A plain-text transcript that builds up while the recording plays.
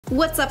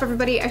What's up,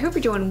 everybody? I hope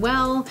you're doing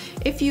well.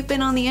 If you've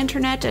been on the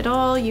internet at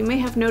all, you may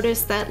have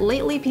noticed that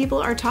lately people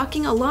are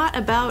talking a lot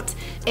about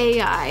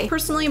AI.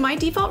 Personally, my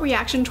default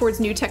reaction towards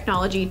new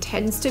technology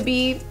tends to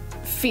be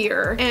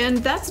fear, and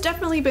that's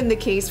definitely been the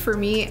case for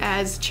me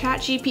as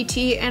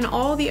ChatGPT and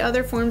all the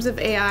other forms of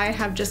AI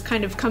have just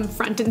kind of come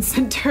front and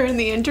center in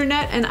the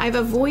internet, and I've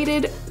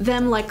avoided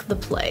them like the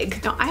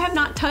plague. Now, I have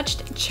not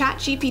touched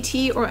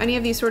ChatGPT or any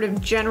of these sort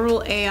of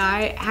general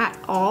AI at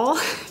all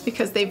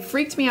because they've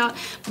freaked me out,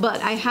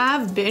 but I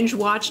have binge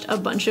watched a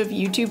bunch of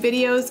YouTube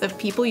videos of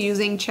people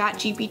using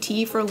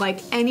ChatGPT for like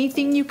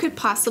anything you could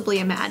possibly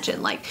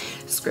imagine, like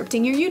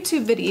scripting your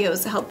YouTube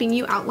videos, helping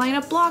you outline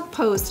a blog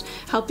post,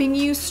 helping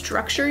you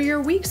structure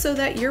your week so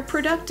that you're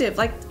productive.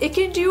 Like, it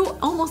can do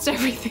almost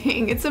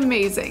everything. It's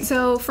amazing.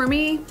 So for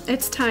me,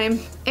 it's time.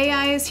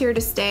 AI is here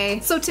to stay.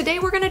 So today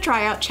we're gonna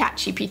try out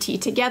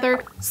ChatGPT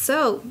together.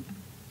 So,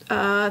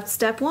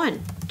 step one,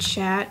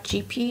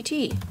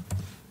 ChatGPT.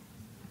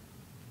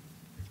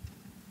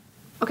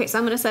 Okay, so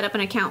I'm gonna set up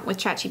an account with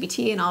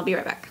ChatGPT and I'll be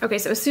right back. Okay,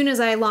 so as soon as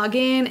I log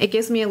in, it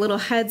gives me a little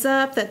heads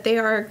up that they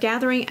are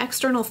gathering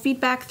external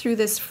feedback through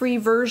this free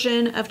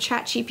version of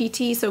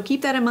ChatGPT, so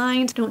keep that in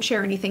mind. Don't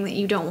share anything that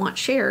you don't want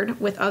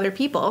shared with other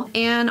people.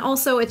 And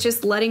also, it's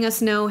just letting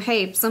us know,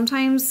 hey,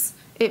 sometimes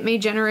it may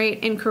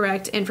generate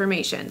incorrect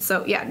information.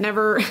 So yeah,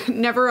 never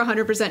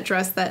 100%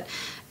 trust that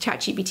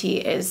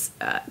ChatGPT is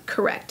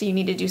correct. You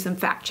need to do some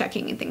fact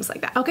checking and things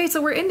like that. Okay,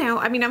 so we're in now.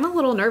 I mean, I'm a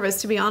little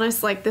nervous, to be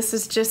honest. Like, this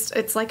is just,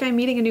 it's like I'm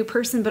meeting a new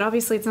person, but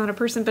obviously it's not a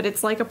person, but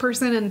it's like a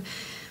person, and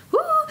woo!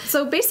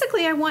 So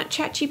basically, I want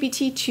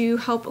ChatGPT to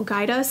help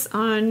guide us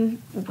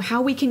on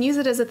how we can use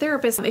it as a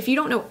therapist. If you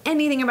don't know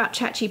anything about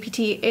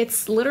ChatGPT,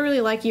 it's literally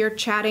like you're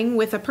chatting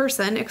with a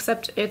person,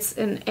 except it's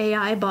an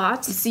AI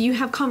bot. So you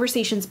have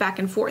conversations back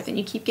and forth, and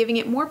you keep giving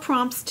it more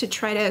prompts to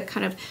try to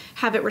kind of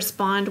have it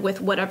respond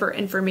with whatever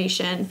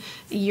information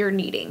you're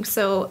needing.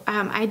 So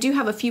I do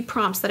have a few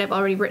prompts that I've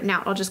already written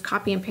out. I'll just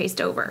copy and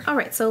paste over. All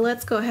right, so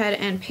let's go ahead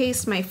and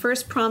paste my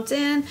first prompt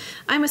in.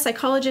 I'm a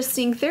psychologist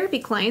seeing therapy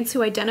clients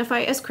who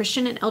identify as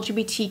Christian and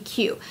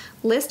LGBTQ.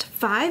 List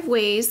 5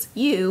 ways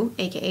you,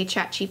 aka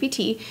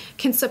ChatGPT,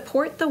 can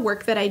support the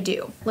work that I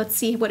do. Let's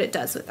see what it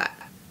does with that.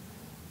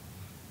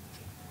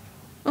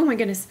 Oh my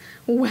goodness.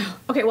 Wow.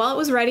 Okay, while it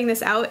was writing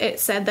this out, it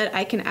said that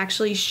I can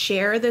actually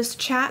share this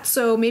chat.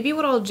 So maybe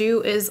what I'll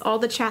do is all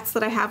the chats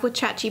that I have with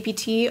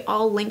ChatGPT,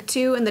 I'll link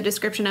to in the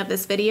description of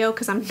this video,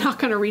 because I'm not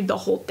going to read the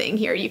whole thing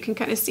here. You can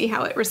kind of see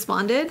how it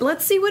responded.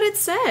 Let's see what it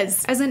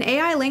says. As an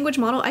AI language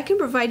model, I can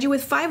provide you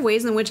with 5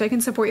 ways in which I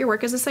can support your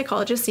work as a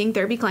psychologist seeing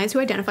therapy clients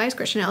who identify as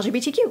Christian and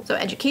LGBTQ. So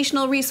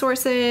educational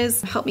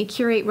resources, help me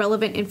curate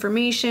relevant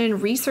information,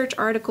 research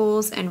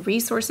articles, and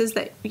resources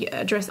that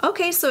address.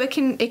 Okay, so it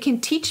can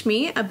teach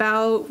me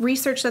about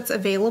research that's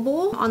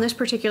available on this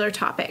particular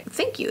topic.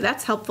 Thank you,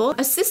 that's helpful.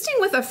 Assisting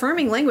with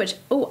affirming language.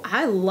 Oh,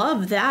 I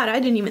love that. I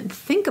didn't even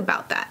think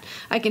about that.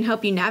 I can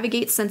help you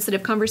navigate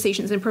sensitive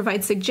conversations and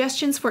provide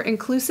suggestions for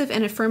inclusive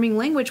and affirming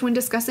language when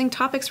discussing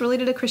topics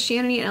related to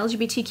Christianity and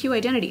LGBTQ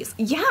identities.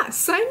 Yeah,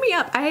 sign me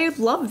up. I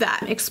love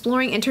that.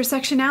 Exploring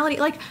intersectionality.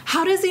 Like,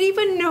 how does it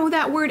even know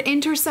that word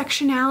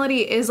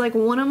intersectionality is like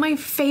one of my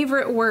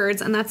favorite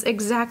words, and that's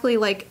exactly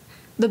like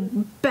the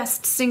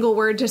best single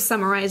word to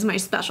summarize my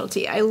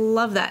specialty. I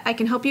love that. I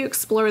can help you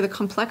explore the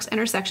complex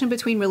intersection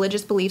between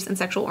religious beliefs and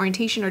sexual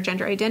orientation or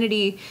gender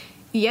identity.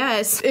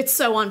 Yes, it's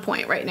so on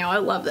point right now. I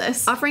love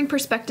this. Offering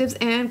perspectives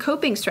and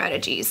coping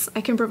strategies.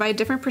 I can provide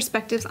different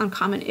perspectives on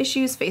common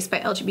issues faced by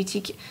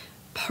LGBTQ.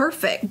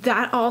 Perfect.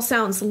 That all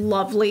sounds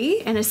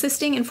lovely. And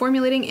assisting in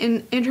formulating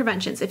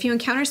interventions. If you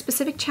encounter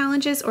specific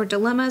challenges or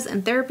dilemmas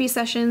in therapy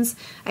sessions,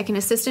 I can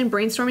assist in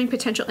brainstorming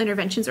potential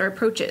interventions or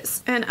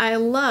approaches. And I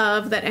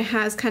love that it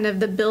has kind of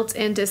the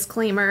built-in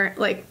disclaimer,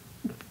 like,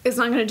 it's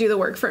not going to do the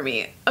work for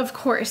me. Of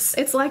course,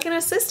 it's like an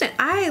assistant.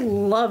 I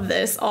love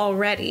this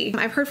already.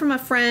 I've heard from a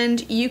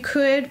friend, you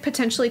could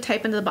potentially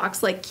type into the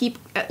box, like,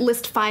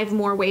 list 5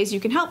 more ways you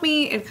can help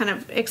me, and kind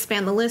of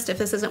expand the list if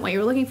this isn't what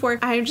you're looking for.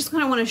 I just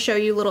kind of want to show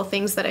you little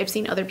things that I've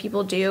seen other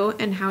people do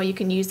and how you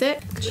can use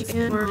it.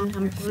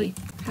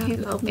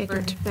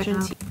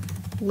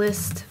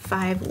 List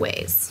 5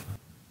 ways.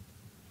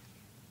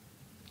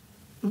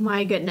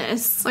 My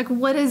goodness. Like,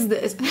 what is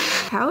this?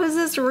 How is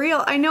this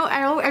real? I know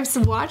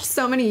I've watched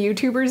so many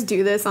YouTubers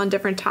do this on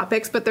different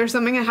topics, but there's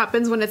something that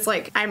happens when it's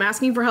like, I'm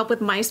asking for help with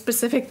my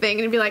specific thing,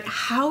 and it'd be like,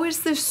 how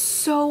is this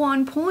so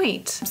on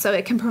point? So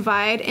it can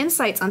provide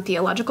insights on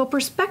theological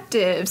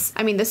perspectives.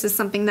 I mean, this is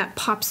something that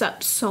pops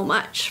up so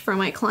much for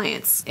my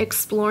clients.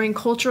 Exploring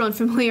cultural and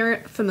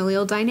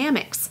familial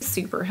dynamics.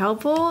 Super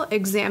helpful.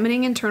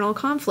 Examining internal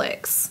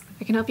conflicts.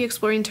 I can help you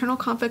explore internal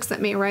conflicts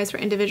that may arise for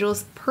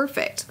individuals.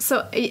 Perfect.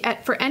 So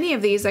for any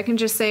of these, I can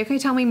just say, okay,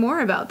 tell me more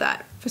about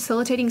that.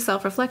 Facilitating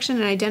self-reflection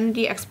and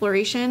identity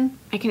exploration.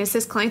 I can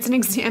assist clients in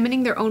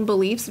examining their own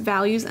beliefs,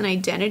 values, and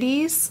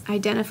identities.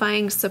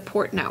 Identifying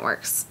support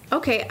networks.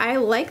 Okay, I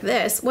like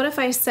this. What if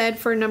I said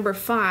for number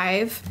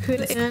 5,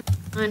 could which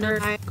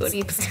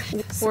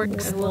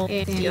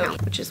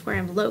is where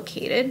I'm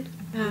located.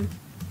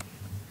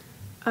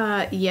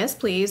 Yes,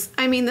 please.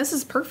 I mean, this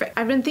is perfect.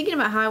 I've been thinking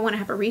about how I want to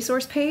have a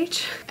resource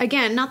page.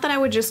 Again, not that I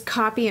would just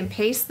copy and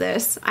paste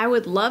this. I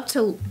would love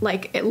to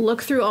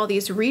look through all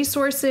these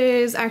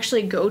resources,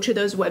 actually go to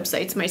those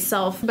websites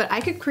myself, but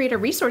I could create a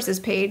resources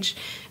page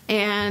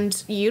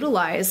and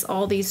utilize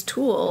all these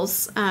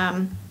tools,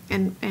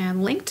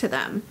 and link to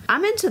them.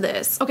 I'm into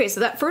this. Okay, so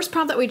that first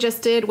prompt that we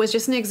just did was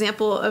just an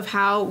example of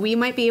how we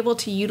might be able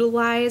to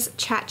utilize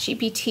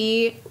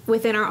ChatGPT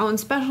within our own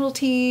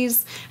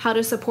specialties, how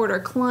to support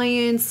our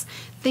clients,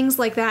 things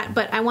like that.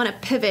 But I want to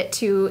pivot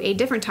to a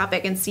different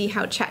topic and see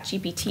how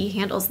ChatGPT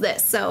handles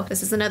this. So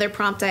this is another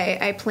prompt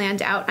I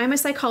planned out. I'm a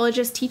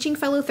psychologist teaching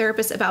fellow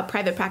therapists about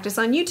private practice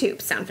on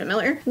YouTube. Sound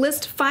familiar?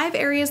 List 5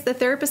 areas the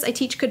therapists I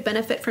teach could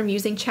benefit from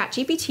using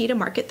ChatGPT to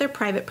market their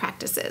private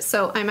practices.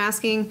 So I'm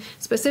asking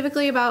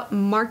specifically about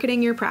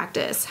marketing your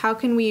practice. How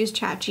can we use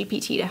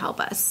ChatGPT to help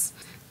us?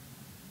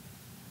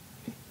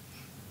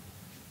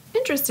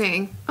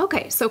 Interesting.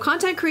 Okay, so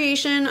content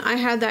creation, I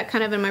had that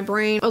kind of in my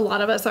brain. A lot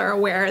of us are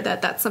aware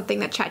that that's something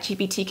that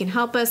ChatGPT can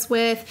help us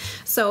with.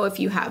 So if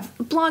you have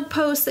blog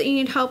posts that you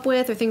need help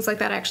with or things like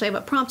that, I actually have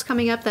a prompt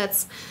coming up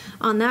that's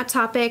on that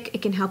topic.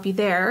 It can help you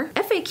there.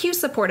 FAQ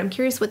support, I'm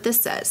curious what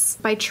this says.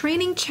 By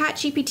training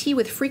ChatGPT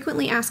with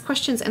frequently asked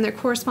questions and their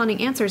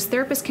corresponding answers,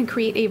 therapists can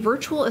create a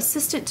virtual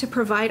assistant to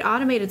provide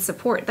automated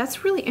support.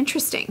 That's really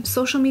interesting.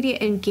 Social media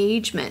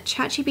engagement.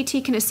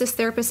 ChatGPT can assist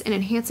therapists in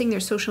enhancing their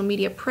social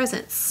media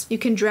presence. You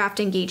can draft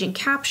engaging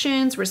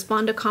captions,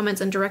 respond to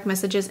comments and direct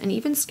messages, and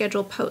even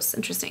schedule posts.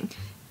 Interesting.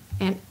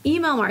 And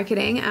email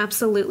marketing,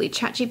 absolutely.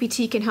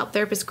 ChatGPT can help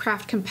therapists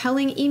craft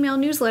compelling email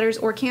newsletters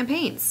or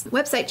campaigns.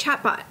 Website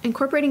chatbot.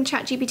 Incorporating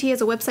ChatGPT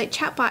as a website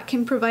chatbot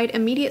can provide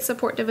immediate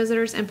support to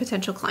visitors and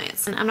potential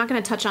clients. And I'm not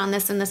going to touch on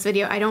this in this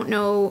video. I don't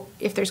know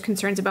if there's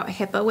concerns about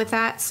HIPAA with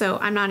that, so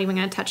I'm not even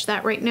going to touch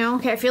that right now.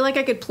 Okay, I feel like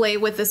I could play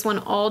with this one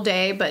all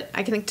day, but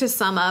I think to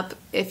sum up,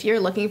 if you're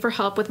looking for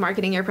help with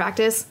marketing your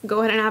practice, go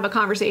ahead and have a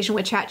conversation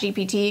with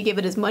ChatGPT. Give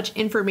it as much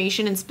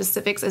information and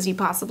specifics as you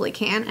possibly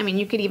can. I mean,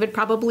 you could even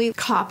probably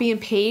copy and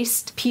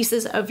paste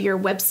pieces of your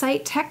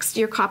website text,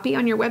 your copy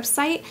on your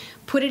website,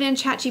 put it in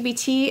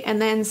ChatGPT,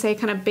 and then say,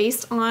 kind of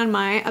based on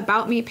my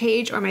About Me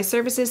page or my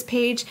services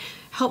page,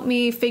 help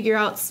me figure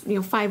out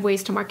 5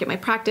 ways to market my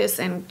practice,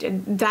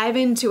 and dive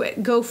into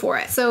it. Go for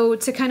it. So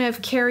to kind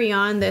of carry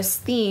on this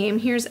theme,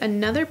 here's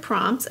another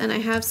prompt, and I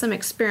have some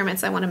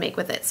experiments I want to make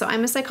with it. So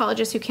I'm a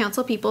psychologist who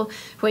counsel people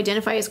who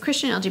identify as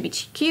Christian,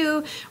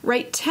 LGBTQ.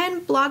 Write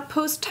 10 blog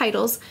post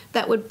titles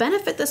that would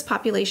benefit this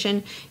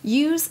population.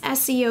 Use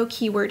SEO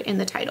keyword in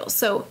the title.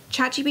 So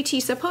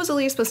ChatGPT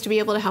supposedly is supposed to be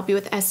able to help you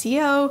with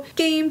SEO.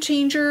 Game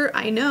changer.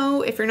 I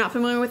know if you're not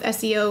familiar with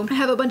SEO, I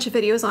have a bunch of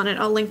videos on it.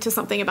 I'll link to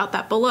something about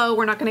that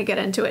below. We're not going to get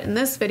into it in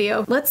this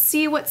video. Let's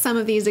see what some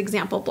of these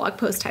example blog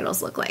post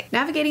titles look like.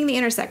 Navigating the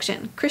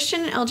intersection,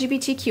 Christian and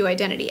LGBTQ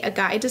identity, a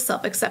guide to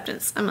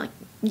self-acceptance. I'm like,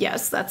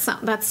 yes,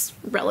 that's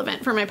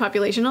relevant for my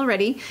population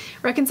already.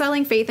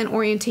 Reconciling faith and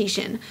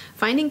orientation,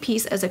 finding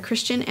peace as a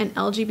Christian and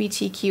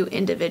LGBTQ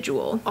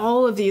individual.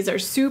 All of these are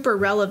super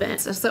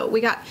relevant. So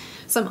we got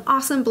some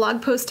awesome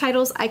blog post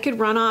titles. I could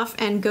run off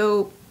and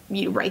go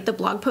write the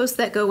blog posts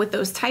that go with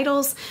those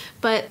titles,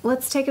 but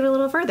let's take it a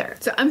little further.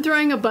 So I'm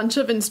throwing a bunch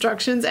of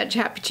instructions at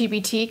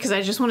ChatGPT because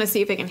I just want to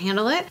see if it can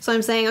handle it. So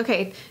I'm saying,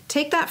 okay,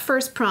 take that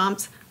first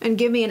prompt and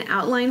give me an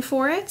outline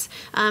for it.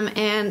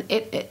 And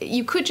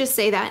you could just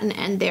say that and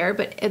end there,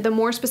 but the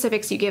more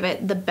specifics you give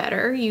it, the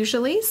better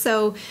usually.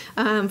 So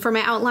for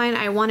my outline,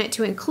 I want it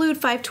to include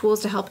 5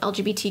 tools to help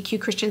LGBTQ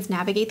Christians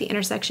navigate the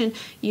intersection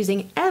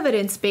using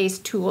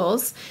evidence-based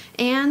tools.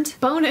 And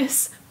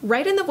bonus,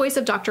 write in the voice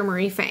of Dr.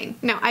 Marie Fang.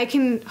 Now, I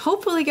can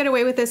hopefully get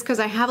away with this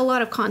because I have a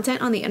lot of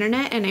content on the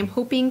internet, and I'm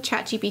hoping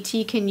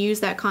ChatGPT can use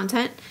that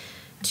content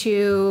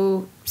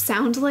to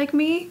sound like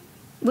me.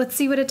 Let's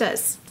see what it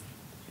does.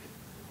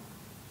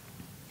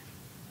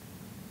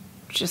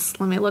 Just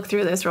let me look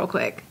through this real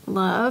quick.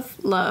 Love.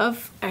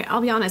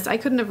 I'll be honest, I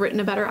couldn't have written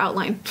a better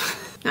outline.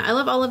 Now, I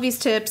love all of these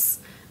tips.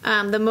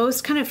 The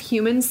most kind of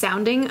human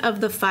sounding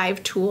of the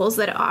 5 tools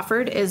that it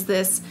offered is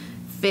this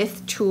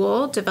 5th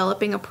tool,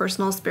 developing a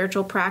personal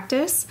spiritual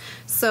practice.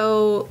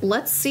 So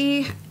let's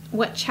see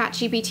what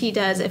ChatGPT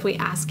does if we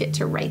ask it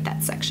to write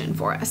that section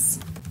for us.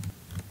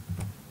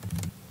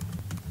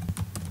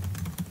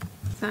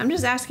 So I'm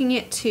just asking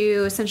it to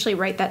essentially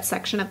write that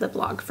section of the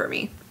blog for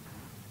me.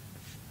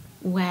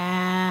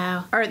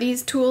 Wow. Are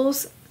these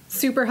tools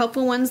super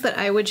helpful ones that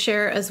I would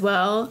share as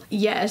well?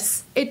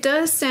 Yes. It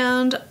does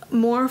sound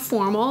more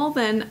formal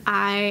than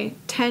I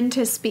tend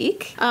to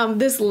speak.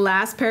 This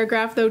last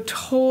paragraph, though,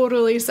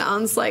 totally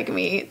sounds like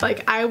me.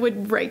 Like, I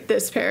would write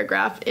this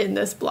paragraph in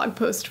this blog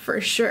post for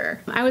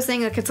sure. I was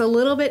saying, like, it's a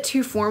little bit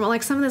too formal.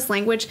 Like, some of this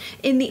language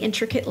in the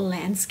intricate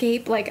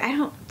landscape, like, I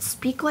don't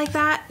speak like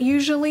that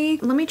usually.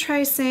 Let me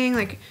try saying,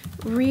 like,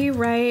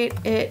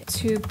 rewrite it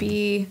to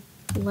be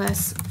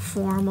less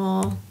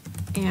formal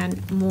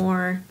and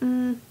more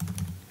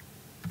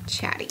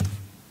chatty.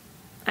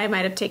 I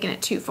might have taken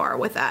it too far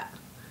with that.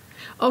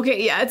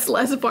 Okay, yeah, it's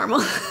less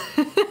formal.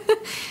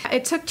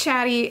 It took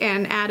Chatty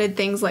and added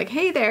things like,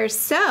 hey there,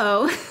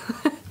 so...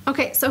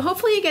 Okay, so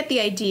hopefully you get the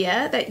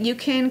idea that you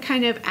can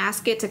kind of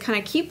ask it to kind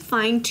of keep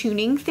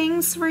fine-tuning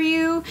things for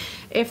you.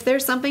 If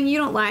there's something you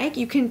don't like,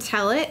 you can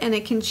tell it and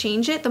it can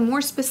change it. The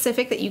more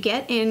specific that you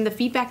get in the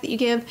feedback that you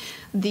give,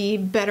 the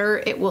better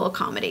it will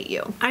accommodate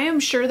you. I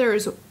am sure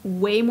there's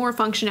way more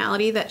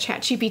functionality that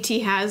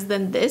ChatGPT has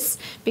than this,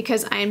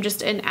 because I am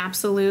just an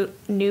absolute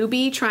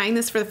newbie trying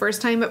this for the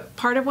first time. But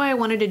part of why I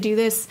wanted to do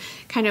this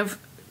kind of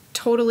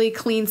totally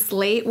clean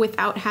slate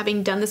without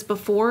having done this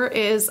before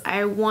is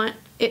I want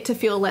it to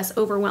feel less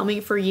overwhelming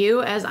for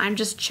you, as I'm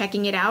just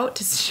checking it out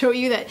to show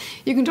you that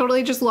you can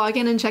totally just log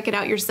in and check it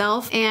out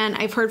yourself. And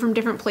I've heard from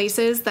different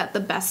places that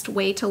the best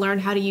way to learn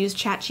how to use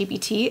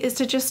ChatGPT is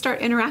to just start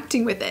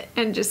interacting with it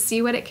and just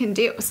see what it can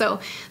do. So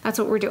that's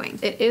what we're doing.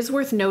 It is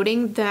worth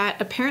noting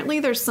that apparently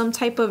there's some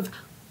type of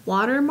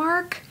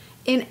watermark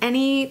in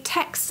any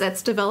text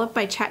that's developed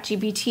by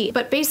ChatGPT.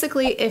 But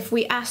basically, if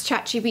we ask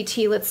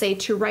ChatGPT, let's say,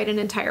 to write an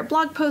entire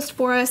blog post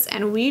for us,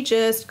 and we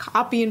just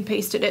copy and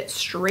pasted it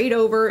straight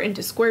over into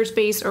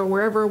Squarespace or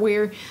wherever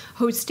we're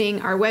hosting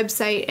our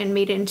website and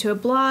made it into a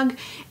blog,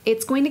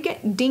 it's going to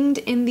get dinged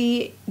in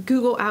the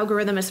Google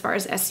algorithm as far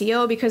as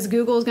SEO, because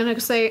Google is going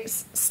to say,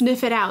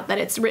 sniff it out that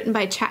it's written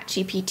by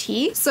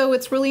ChatGPT. So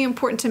it's really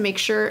important to make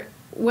sure,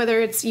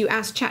 whether it's you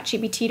ask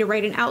ChatGPT to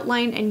write an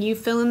outline and you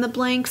fill in the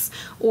blanks,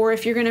 or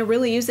if you're going to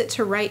really use it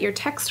to write your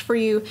text for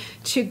you,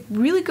 to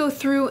really go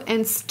through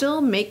and still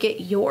make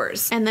it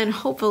yours. And then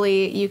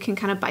hopefully you can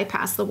kind of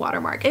bypass the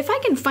watermark. If I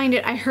can find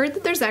it, I heard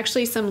that there's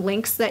actually some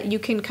links that you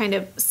can kind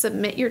of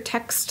submit your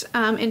text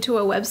into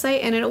a website,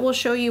 and it will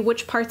show you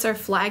which parts are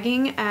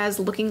flagging as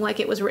looking like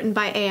it was written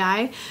by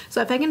AI.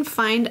 So if I can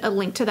find a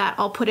link to that,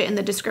 I'll put it in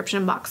the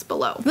description box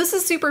below. This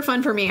is super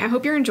fun for me. I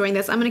hope you're enjoying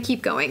this. I'm going to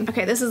keep going.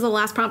 Okay, this is the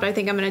last prompt I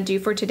think I'm going to do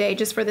for today,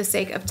 just for the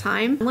sake of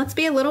time. Let's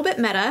be a little bit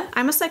meta.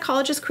 I'm a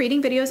psychologist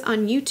creating videos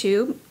on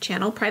YouTube,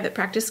 channel Private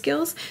Practice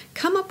Skills.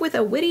 Come up with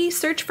a witty,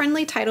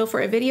 search-friendly title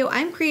for a video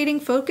I'm creating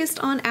focused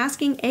on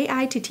asking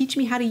AI to teach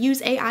me how to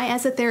use AI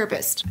as a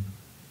therapist.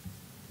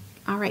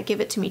 All right,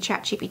 give it to me,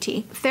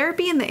 ChatGPT.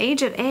 Therapy in the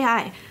age of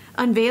AI.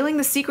 Unveiling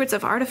the secrets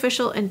of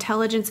artificial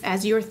intelligence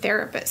as your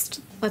therapist.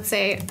 Let's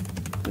say,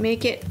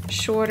 make it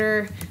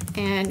shorter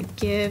and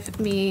give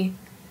me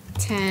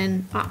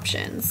 10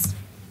 options.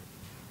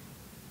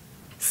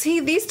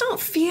 See, these don't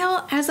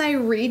feel, as I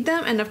read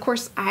them, and of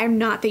course I'm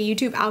not the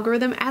YouTube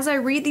algorithm, as I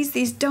read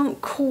these don't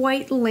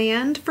quite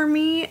land for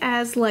me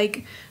as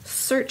like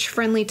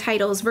search-friendly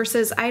titles,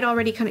 versus I'd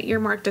already kind of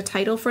earmarked a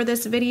title for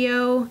this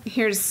video.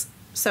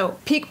 So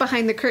peek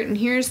behind the curtain,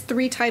 here's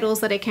 3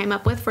 titles that I came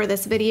up with for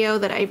this video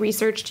that I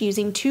researched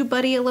using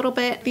TubeBuddy a little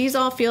bit. These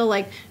all feel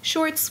like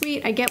short,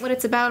 sweet, I get what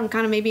it's about, I'm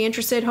kind of maybe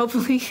interested,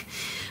 hopefully.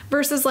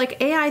 Versus like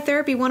AI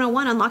Therapy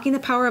 101, unlocking the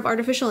power of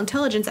artificial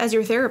intelligence as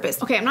your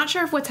therapist. Okay, I'm not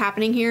sure if what's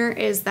happening here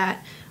is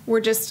that we're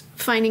just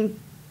finding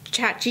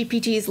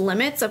ChatGPT's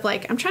limits of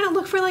like, I'm trying to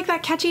look for like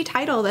that catchy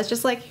title that's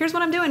just like, here's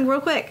what I'm doing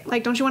real quick.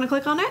 Like, don't you want to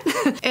click on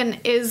it? And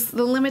is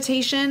the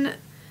limitation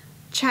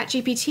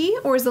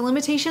ChatGPT, or is the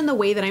limitation the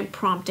way that I'm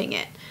prompting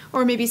it?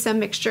 Or maybe some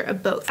mixture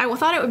of both. I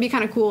thought it would be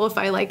kind of cool if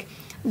I like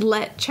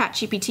let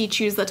ChatGPT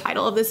choose the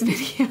title of this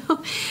video.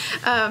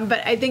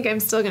 But I think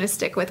I'm still going to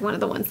stick with one of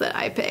the ones that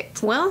I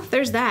picked. Well,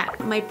 there's that.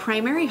 My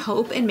primary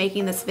hope in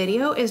making this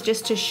video is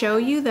just to show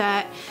you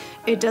that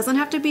it doesn't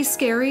have to be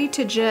scary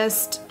to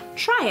just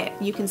try it.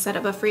 You can set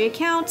up a free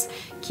account.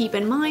 Keep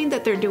in mind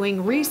that they're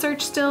doing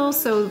research still,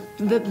 so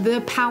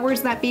the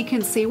powers that be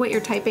can see what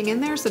you're typing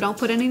in there, so don't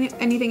put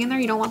anything in there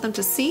you don't want them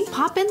to see.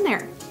 Pop in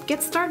there,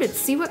 get started,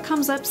 see what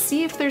comes up,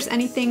 see if there's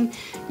anything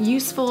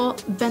useful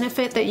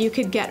benefit that you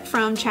could get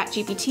from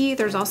ChatGPT.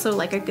 There's also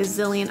like a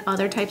gazillion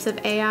other types of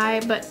AI,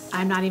 but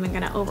I'm not even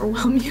gonna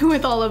overwhelm you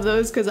with all of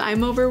those because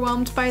I'm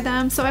overwhelmed by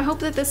them. So I hope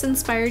that this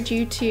inspired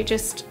you to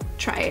just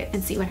try it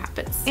and see what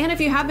happens. And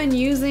if you have been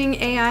using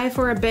AI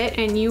for a bit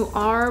and you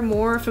are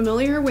more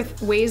familiar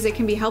with ways it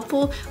can be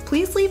helpful,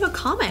 please leave a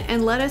comment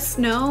and let us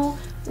know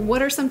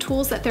what are some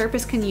tools that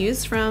therapists can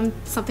use from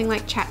something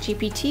like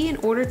ChatGPT in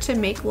order to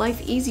make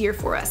life easier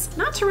for us.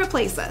 Not to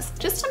replace us,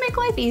 just to make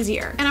life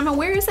easier. And I'm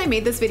aware as I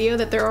made this video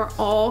that there are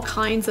all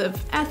kinds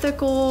of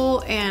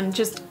ethical and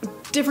just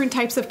different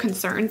types of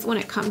concerns when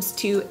it comes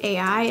to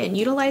AI and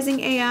utilizing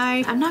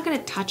AI. I'm not going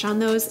to touch on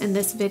those in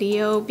this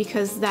video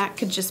because that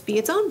could just be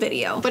its own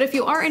video. But if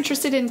you are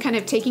interested in kind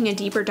of taking a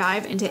deeper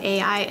dive into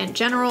AI in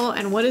general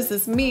and what does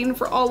this mean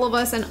for all of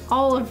us and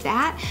all of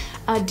that,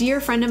 a dear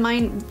friend of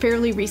mine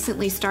fairly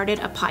recently started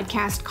a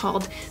podcast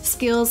called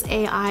Skills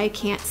AI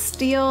Can't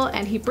Steal,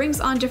 and he brings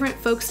on different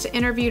folks to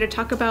interview to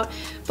talk about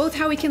both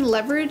how we can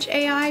leverage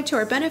AI to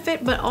our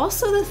benefit, but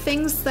also the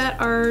things that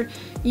are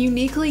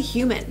uniquely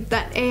human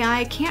that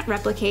AI can't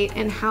replicate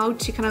and how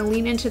to kind of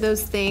lean into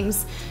those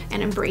things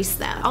and embrace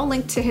them. I'll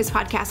link to his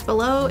podcast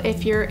below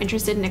if you're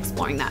interested in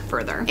exploring that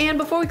further. And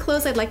before we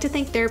close, I'd like to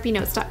thank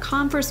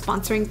TherapyNotes.com for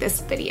sponsoring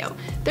this video.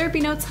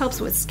 TherapyNotes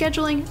helps with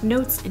scheduling,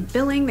 notes, and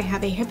billing. They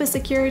have a HIPAA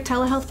secure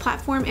telehealth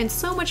platform, and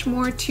so much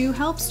more to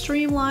help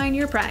streamline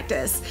your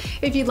practice.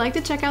 If you'd like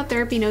to check out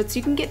TherapyNotes,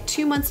 you can get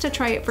 2 months to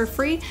try it for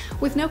free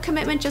with no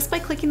commitment just by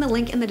clicking the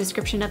link in the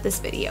description of this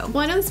video.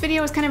 Well, I know this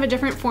video is kind of a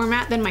different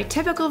format than my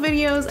typical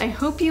videos. I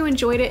hope you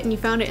enjoyed it and you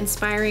found it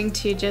inspiring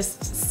to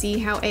just see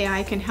how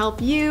AI can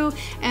help you.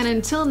 And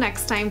until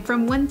next time,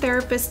 from one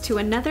therapist to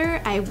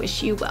another, I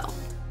wish you well.